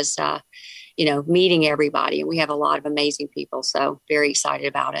areas, meeting everybody. And we have a lot of amazing people. So very excited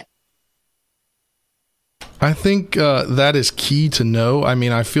about it. I think that is key to know. I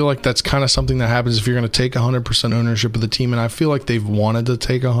mean, I feel like that's kind of something that happens if you're going to take 100% ownership of the team. And I feel like they've wanted to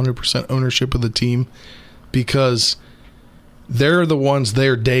take 100% ownership of the team because they're the ones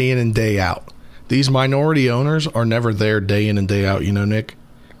there day in and day out. These minority owners are never there day in and day out, Nick?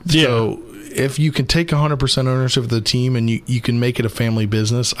 Yeah. So if you can take 100% ownership of the team and you can make it a family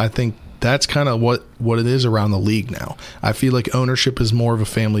business, I think that's kind of what it is around the league now. I feel like ownership is more of a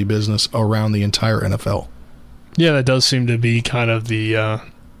family business around the entire NFL. Yeah, that does seem to be kind of the,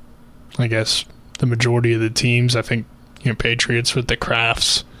 I guess, the majority of the teams. I think, Patriots with the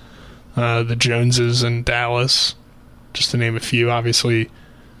Crafts, the Joneses in Dallas, just to name a few. Obviously,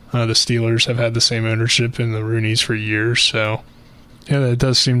 the Steelers have had the same ownership in the Rooneys for years. So, yeah, that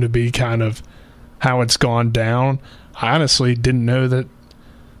does seem to be kind of how it's gone down. I honestly didn't know that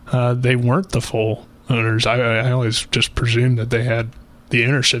they weren't the full owners. I always just presumed that they had the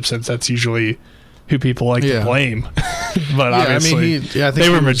ownership, since that's usually who people like to blame. But obviously, I think they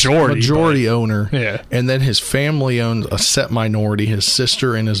were majority owner. Yeah. And then his family owned a set minority. His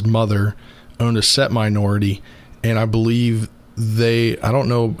sister and his mother owned a set minority. And I believe I don't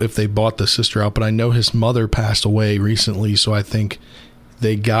know if they bought the sister out, but I know his mother passed away recently. So I think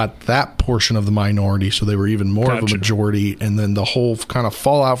they got that portion of the minority. So they were even more of a majority. And then the whole kind of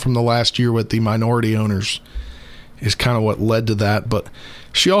fallout from the last year with the minority owners is kind of what led to that. But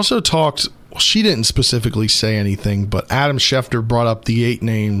she also talked, she didn't specifically say anything, but Adam Schefter brought up the 8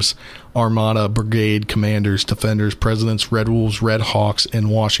 names: Armada, Brigade, Commanders, Defenders, Presidents, Red Wolves, Red Hawks,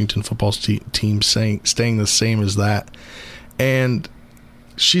 and Washington football team, staying the same as that. And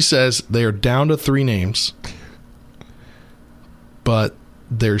she says they are down to 3 names, but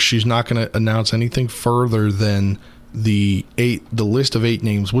she's not going to announce anything further than the list of 8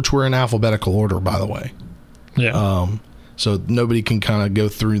 names, which were in alphabetical order, by the way. Yeah. So nobody can kind of go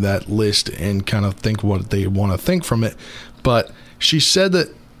through that list and kind of think what they want to think from it. But she said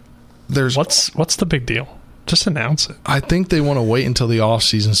that there's... What's the big deal? Just announce it. I think they want to wait until the off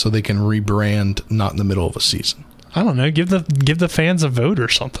season so they can rebrand, not in the middle of a season. I don't know. Give the fans a vote or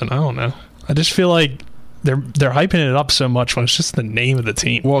something. I don't know. I just feel like they're hyping it up so much when it's just the name of the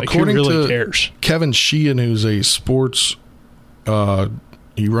team. Well, like, according who really to cares? Kevin Sheehan, who's a sports...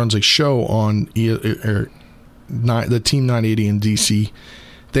 he runs a show on... the Team 980 in DC.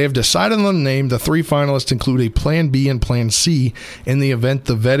 They have decided on the name. The 3 finalists include a Plan B and Plan C in the event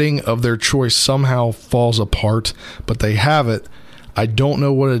the vetting of their choice somehow falls apart, but they have it. I don't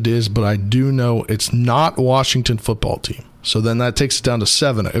know what it is, but I do know it's not Washington football team. So then that takes it down to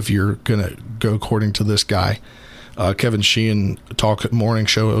 7 if you're going to go according to this guy. Kevin Sheehan, talk morning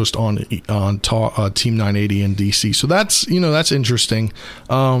show host on Team 980 in DC. So that's interesting.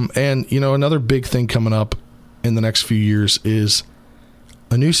 And another big thing coming up in the next few years is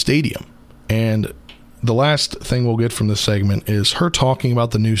a new stadium. And the last thing we'll get from this segment is her talking about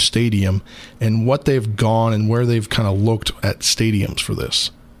the new stadium and what they've gone and where they've kind of looked at stadiums for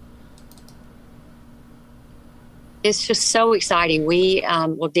this. It's just so exciting. We,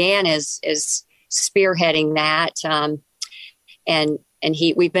 Dan is spearheading that. And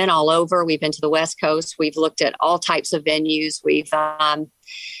we've been all over. We've been to the West Coast. We've looked at all types of venues. We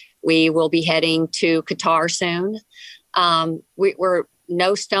will be heading to Qatar soon. We're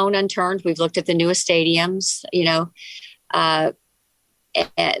no stone unturned. We've looked at the newest stadiums, in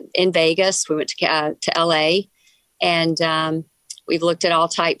Vegas. We went to LA, and we've looked at all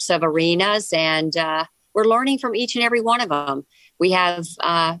types of arenas, and we're learning from each and every one of them. We have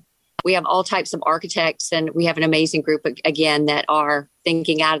all types of architects, and we have an amazing group again that are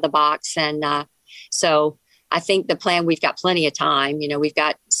thinking out of the box. And so I think the plan, we've got plenty of time. We've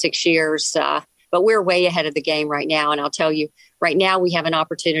got 6 years, but we're way ahead of the game right now. And I'll tell you, right now we have an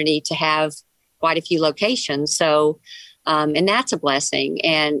opportunity to have quite a few locations. So, and that's a blessing.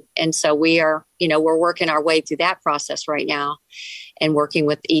 And so we are, we're working our way through that process right now and working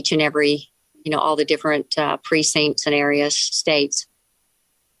with each and every, all the different precincts and areas, states.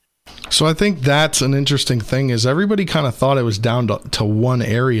 So I think that's an interesting thing is everybody kind of thought it was down to one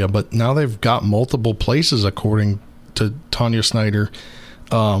area, but now they've got multiple places, according to Tanya Snyder.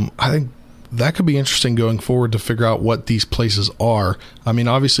 I think that could be interesting going forward to figure out what these places are. I mean,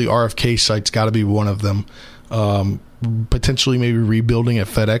 obviously RFK site's got to be one of them. Potentially maybe rebuilding at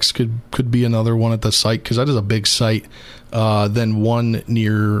FedEx could be another one at the site, because that is a big site. Then one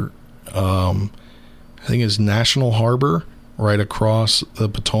near, I think is National Harbor, right across the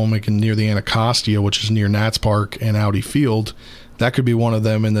Potomac and near the Anacostia, which is near Nats Park and Audi Field. That could be one of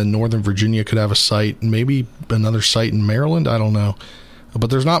them. And then Northern Virginia could have a site, and maybe another site in Maryland. I don't know. But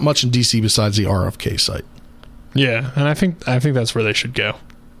there's not much in DC besides the RFK site. Yeah, and I think that's where they should go.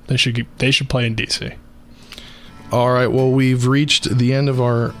 They should play in DC. All right, well, we've reached the end of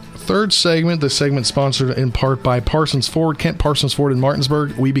our third segment. The segment sponsored in part by Parsons Ford, Kent Parsons Ford in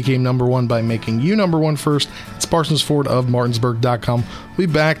Martinsburg. We became number one by making you number one first. It's Parsons Ford of Martinsburg.com. We'll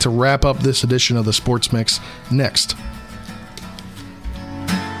be back to wrap up this edition of the Sports Mix next.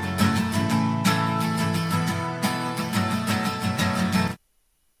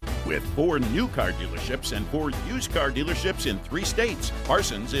 With 4 new car dealerships and 4 used car dealerships in 3 states,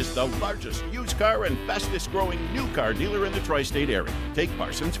 Parsons is the largest used car and fastest growing new car dealer in the tri-state area. Take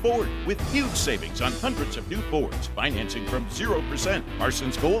Parsons Ford with huge savings on hundreds of new Fords, financing from 0%.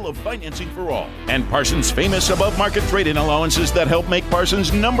 Parsons' goal of financing for all. And Parsons' famous above market trade-in allowances that help make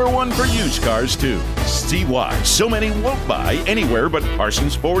Parsons number one for used cars too. See why so many won't buy anywhere but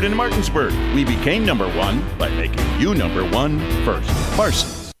Parsons Ford in Martinsburg. We became number one by making you number one first.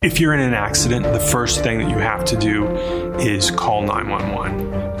 Parsons. If you're in an accident, the first thing that you have to do is call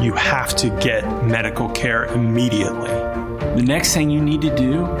 911. You have to get medical care immediately. The next thing you need to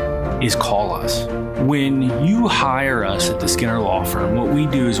do is call us. When you hire us at the Skinner Law Firm, what we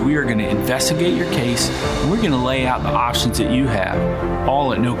do is we are going to investigate your case, and we're going to lay out the options that you have,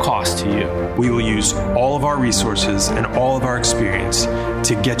 all at no cost to you. We will use all of our resources and all of our experience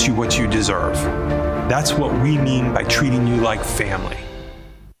to get you what you deserve. That's what we mean by treating you like family.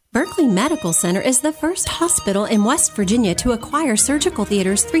 Berkeley Medical Center is the first hospital in West Virginia to acquire Surgical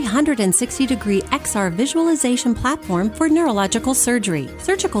Theater's 360-degree XR visualization platform for neurological surgery.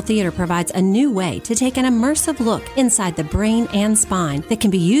 Surgical Theater provides a new way to take an immersive look inside the brain and spine that can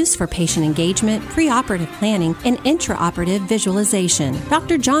be used for patient engagement, preoperative planning, and intraoperative visualization.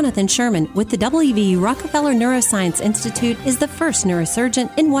 Dr. Jonathan Sherman with the WVU Rockefeller Neuroscience Institute is the first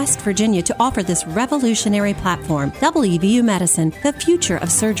neurosurgeon in West Virginia to offer this revolutionary platform. WVU Medicine, the future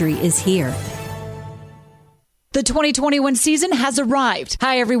of surgery is here. The 2021 season has arrived.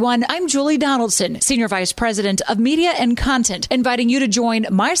 Hi, everyone. I'm Julie Donaldson, Senior Vice President of Media and Content, inviting you to join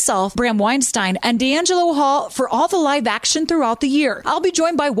myself, Bram Weinstein, and D'Angelo Hall for all the live action throughout the year. I'll be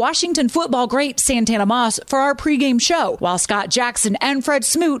joined by Washington football great Santana Moss for our pregame show, while Scott Jackson and Fred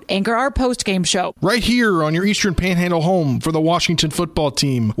Smoot anchor our postgame show. Right here on your Eastern Panhandle home for the Washington football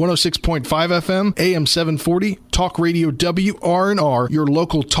team. 106.5 FM, AM 740, Talk Radio WRNR, your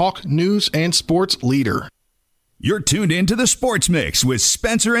local talk, news, and sports leader. You're tuned in to the Sports Mix with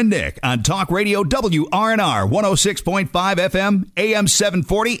Spencer and Nick on Talk Radio WRNR 106.5 FM, AM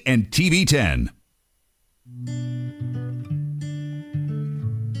 740, and TV 10.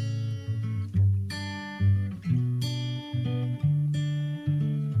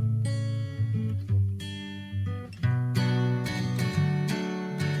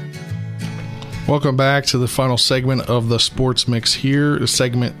 Welcome back to the final segment of the Sports Mix here. A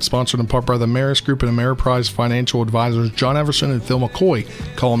segment sponsored in part by the Maris Group and Ameriprise Financial Advisors, John Everson and Phil McCoy.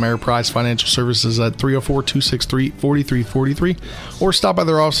 Call Ameriprise Financial Services at 304-263-4343 or stop by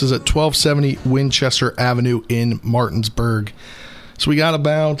their offices at 1270 Winchester Avenue in Martinsburg. So we got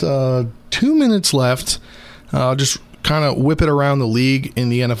about 2 minutes left. Just kind of whip it around the league in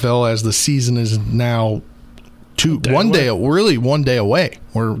the NFL as the season is now one day away.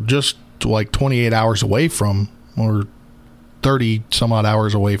 We're just like 28 hours away from, or 30 some odd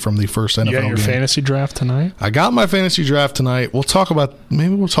hours away from the first NFL game. You got your fantasy draft tonight? I got my fantasy draft tonight. We'll talk about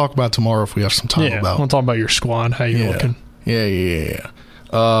tomorrow if we have some time. We'll talk about your squad, how you're looking. Yeah.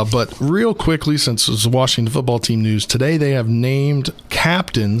 But real quickly, since it's Washington football team news, today they have named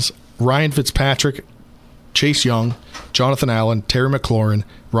captains Ryan Fitzpatrick, Chase Young, Jonathan Allen, Terry McLaurin,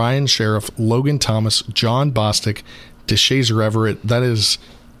 Ryan Sheriff, Logan Thomas, John Bostic, DeShazer Everett. That is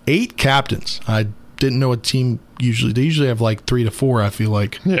 8 captains. I didn't know a team usually have like 3 to 4, I feel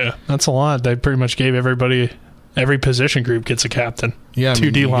like. Yeah, that's a lot. They pretty much gave every position group gets a captain. Yeah, 2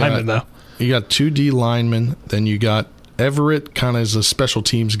 D linemen, though. You got 2 D linemen, then you got Everett kind of as a special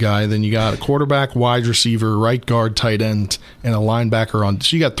teams guy, then you got a quarterback, wide receiver, right guard, tight end, and a linebacker on.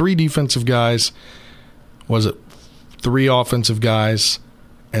 So you got 3 defensive guys. Was it 3 offensive guys?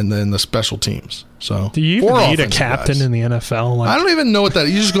 And then the special teams. So do you even need a captain in the NFL? I don't even know what that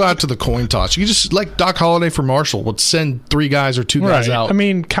is. You just go out to the coin toss. You just, like Doc Holliday for Marshall, would send 3 guys or 2 guys out. I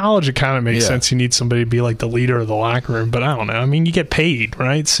mean, college, it kind of makes sense. You need somebody to be like the leader of the locker room, but I don't know. I mean, you get paid,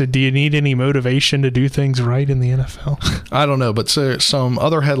 right? So do you need any motivation to do things right in the NFL? I don't know, but some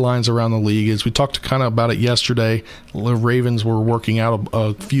other headlines around the league is we talked kind of about it yesterday. The Ravens were working out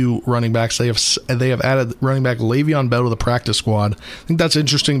a few running backs. They have added running back Le'Veon Bell to the practice squad. I think that's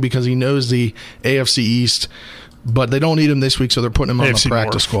interesting because he knows the AFC East, but they don't need him this week, so they're putting him on the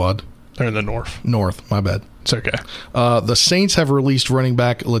practice squad. They're in the North. My bad. It's okay. The Saints have released running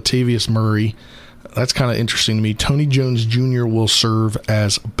back Latavius Murray. That's kind of interesting to me. Tony Jones Jr. will serve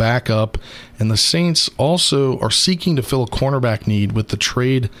as backup, and the Saints also are seeking to fill a cornerback need with the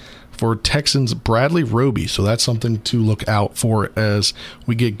trade for Texans Bradley Roby. So that's something to look out for as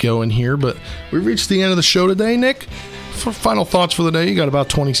we get going here. But we've reached the end of the show today, Nick. For final thoughts for the day, you got about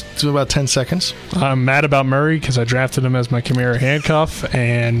 10 seconds. I'm mad about Murray because I drafted him as my Chimera handcuff.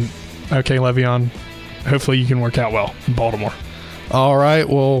 And, okay, Le'Veon, hopefully you can work out well in Baltimore. All right.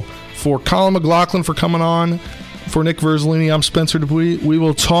 Well, for Colin McLaughlin for coming on, for Nick Verzolini, I'm Spencer Dupuy. We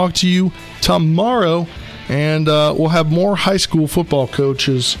will talk to you tomorrow, and we'll have more high school football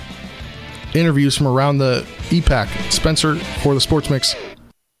coaches interviews from around the EPAC. Spencer for the Sports Mix.